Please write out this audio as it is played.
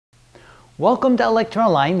Welcome to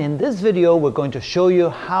electronline. In this video, we're going to show you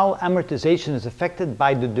how amortization is affected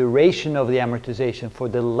by the duration of the amortization for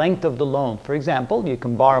the length of the loan. For example, you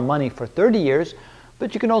can borrow money for 30 years,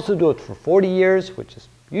 but you can also do it for 40 years, which is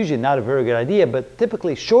usually not a very good idea, but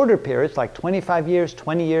typically shorter periods like 25 years,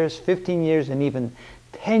 20 years, 15 years, and even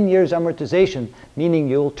 10 years amortization, meaning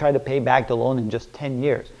you'll try to pay back the loan in just 10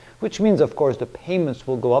 years. Which means, of course, the payments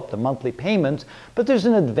will go up, the monthly payments, but there's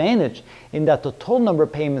an advantage in that the total number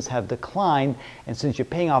of payments have declined, and since you're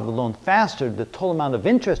paying off the loan faster, the total amount of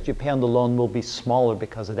interest you pay on the loan will be smaller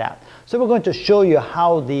because of that. So we're going to show you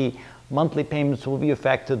how the monthly payments will be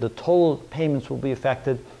affected, the total payments will be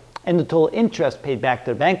affected, and the total interest paid back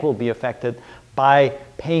to the bank will be affected by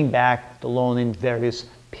paying back the loan in various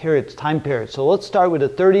periods, time periods. So let's start with a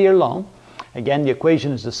 30-year loan. Again, the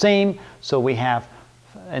equation is the same, so we have,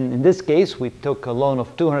 and in this case, we took a loan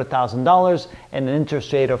of $200,000 and an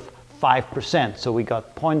interest rate of 5%. So we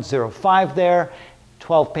got 0.05 there,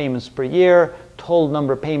 12 payments per year, total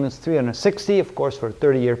number of payments 360, of course, for a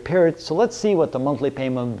 30-year period. So let's see what the monthly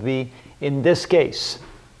payment would be in this case.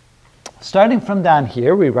 Starting from down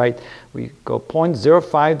here, we go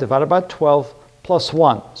 0.05 divided by 12 plus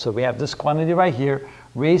 1. So we have this quantity right here,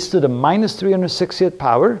 raised to the minus 360th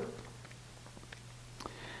power.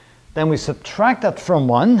 Then we subtract that from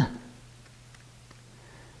 1.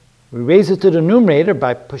 We raise it to the numerator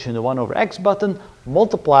by pushing the 1 over x button,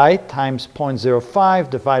 multiply times 0.05,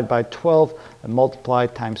 divide by 12, and multiply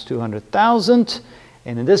times 200,000.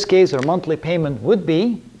 And in this case, our monthly payment would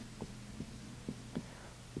be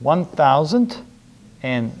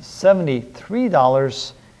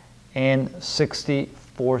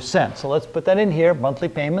 $1,073.64. So let's put that in here. Monthly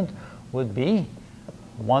payment would be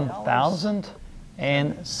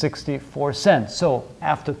 $1,064. So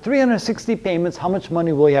after 360 payments, how much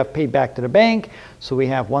money will you have paid back to the bank? So we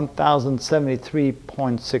have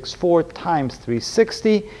 1,073.64 times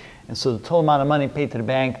 360. And so the total amount of money paid to the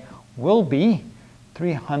bank will be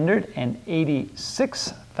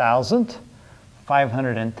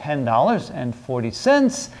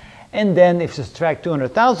 $386,510.40. And then if you subtract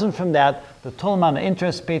 200,000 from that, the total amount of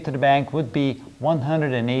interest paid to the bank would be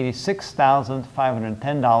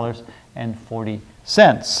 $186,510.40.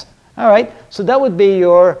 All right, so that would be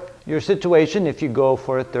your situation if you go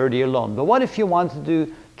for a 30-year loan. But what if you want to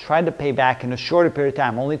try to pay back in a shorter period of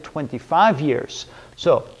time, only 25 years?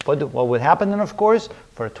 So what would happen then, of course,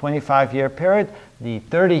 for a 25-year period, the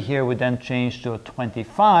 30 here would then change to a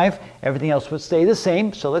 25. Everything else would stay the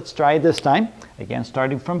same. So let's try it this time. Again,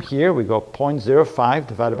 starting from here, we go 0.05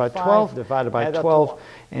 divided by 12,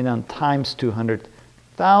 and then times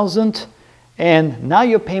 200,000. And now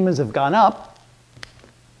your payments have gone up.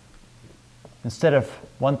 Instead of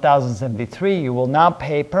 $1,073, you will now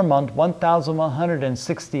pay per month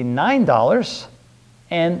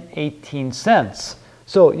 $1,169.18.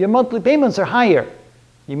 So your monthly payments are higher.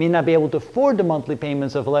 You may not be able to afford the monthly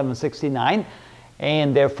payments of $1,169,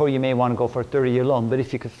 and therefore you may want to go for a 30-year loan. But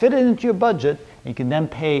if you could fit it into your budget, you can then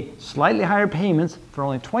pay slightly higher payments for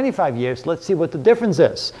only 25 years. Let's see what the difference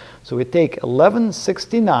is. So we take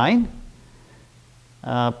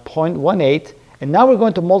 $1,169.18, and now we're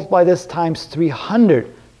going to multiply this times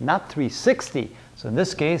 300, not 360. So in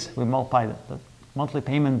this case, we multiply the monthly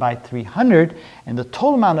payment by 300, and the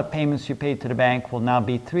total amount of payments you pay to the bank will now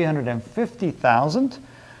be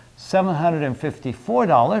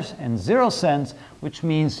 $350,754.00, which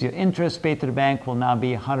means your interest paid to the bank will now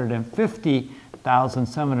be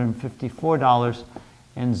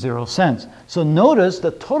 $150,754.00. So notice the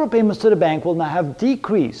total payments to the bank will now have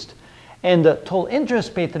decreased, and the total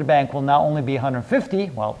interest paid to the bank will now only be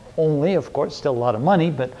 $150,000. Well, only, of course, still a lot of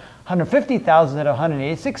money, but $150,000 instead of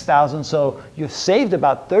 $186,000. So you've saved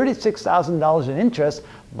about $36,000 in interest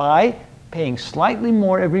by paying slightly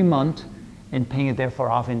more every month and paying it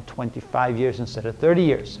therefore off in 25 years instead of 30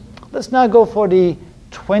 years. Let's now go for the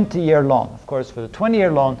 20-year loan. Of course, for the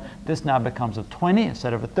 20-year loan, this now becomes a 20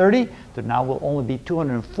 instead of a 30. There now will only be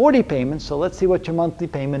 240 payments. So let's see what your monthly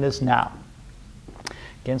payment is now.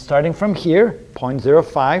 Again, starting from here,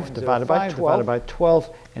 0.05 divided by 12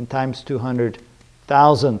 and times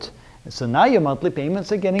 200,000. And so now your monthly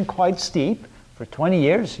payments are getting quite steep. For 20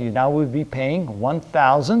 years, you now would be paying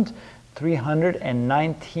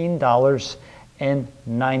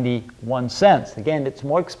 $1,319.91. Again, it's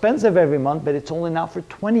more expensive every month, but it's only now for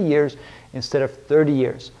 20 years instead of 30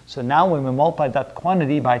 years. So now when we multiply that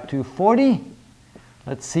quantity by 240,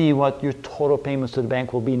 let's see what your total payments to the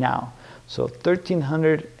bank will be now. So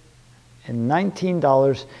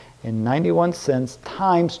 $1,319.91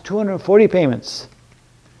 times 240 payments.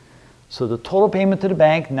 So the total payment to the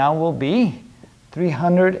bank now will be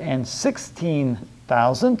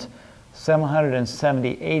 $316,000.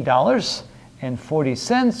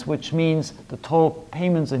 $778.40, which means the total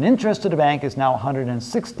payments and interest to the bank is now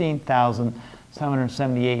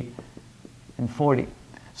 $116,778.40.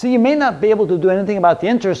 So you may not be able to do anything about the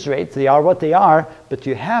interest rates. They are what they are, but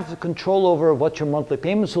you have control over what your monthly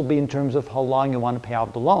payments will be in terms of how long you want to pay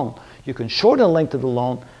off the loan. You can shorten the length of the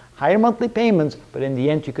loan, higher monthly payments, but in the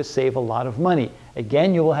end you could save a lot of money.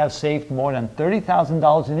 Again, you will have saved more than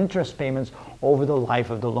 $30,000 in interest payments over the life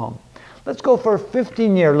of the loan. Let's go for a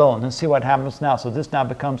 15-year loan and see what happens now. So this now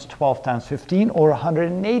becomes 12 times 15 or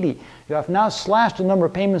 180. You have now slashed the number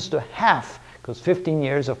of payments to half, because 15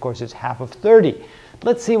 years, of course, is half of 30.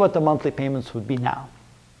 Let's see what the monthly payments would be now.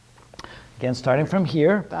 Again, starting from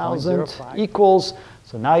here, 1,000 equals,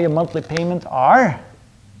 so now your monthly payments are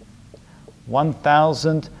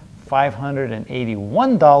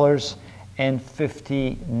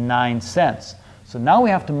 $1,581.59. So now we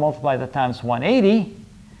have to multiply that times 180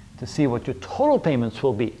 to see what your total payments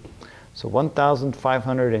will be. So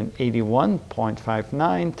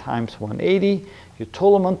 1,581.59 times 180. Your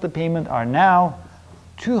total monthly payment are now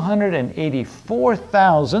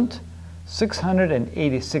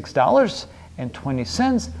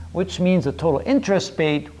 $284,686.20, which means the total interest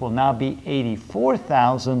paid will now be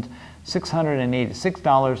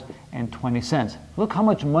 $84,686.20. Look how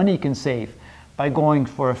much money you can save. By going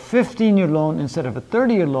for a 15-year loan instead of a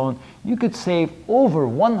 30-year loan, you could save over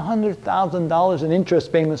 $100,000 in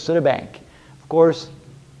interest payments to the bank. Of course,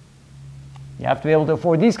 you have to be able to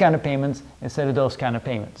afford these kind of payments instead of those kind of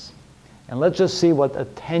payments. And let's just see what a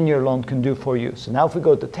 10-year loan can do for you. So now if we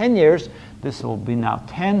go to 10 years, this will be now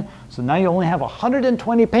 10. So now you only have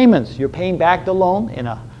 120 payments. You're paying back the loan in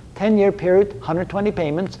a 10-year period, 120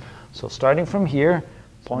 payments. So starting from here,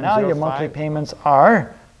 so now your monthly payments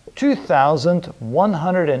are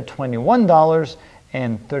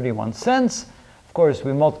 $2,121.31. Of course,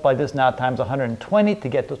 we multiply this now times 120 to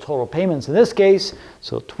get the total payments in this case.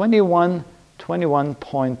 So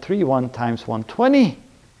 21.31 times 120.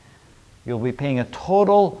 You'll be paying a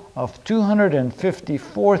total of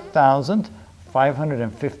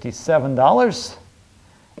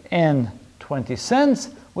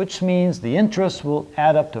 $254,557.20, which means the interest will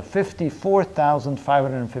add up to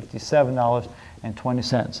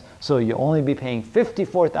 $54,557.20. So you'll only be paying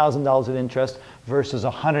 $54,000 in interest versus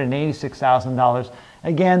 $186,000.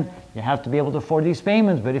 Again, you have to be able to afford these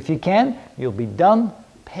payments, but if you can, you'll be done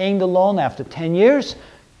paying the loan after 10 years.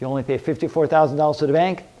 You only pay $54,000 to the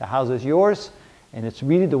bank, the house is yours, and it's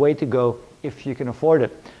really the way to go if you can afford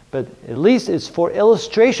it. But at least it's for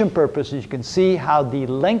illustration purposes. You can see how the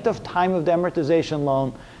length of time of the amortization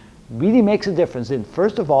loan really makes a difference in,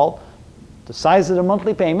 first of all, the size of the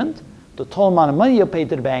monthly payment, the total amount of money you'll pay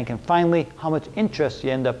to the bank, and finally, how much interest you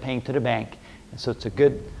end up paying to the bank. And so it's a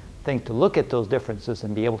good thing to look at those differences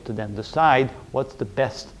and be able to then decide what's the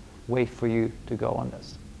best way for you to go on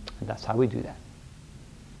this. And that's how we do that.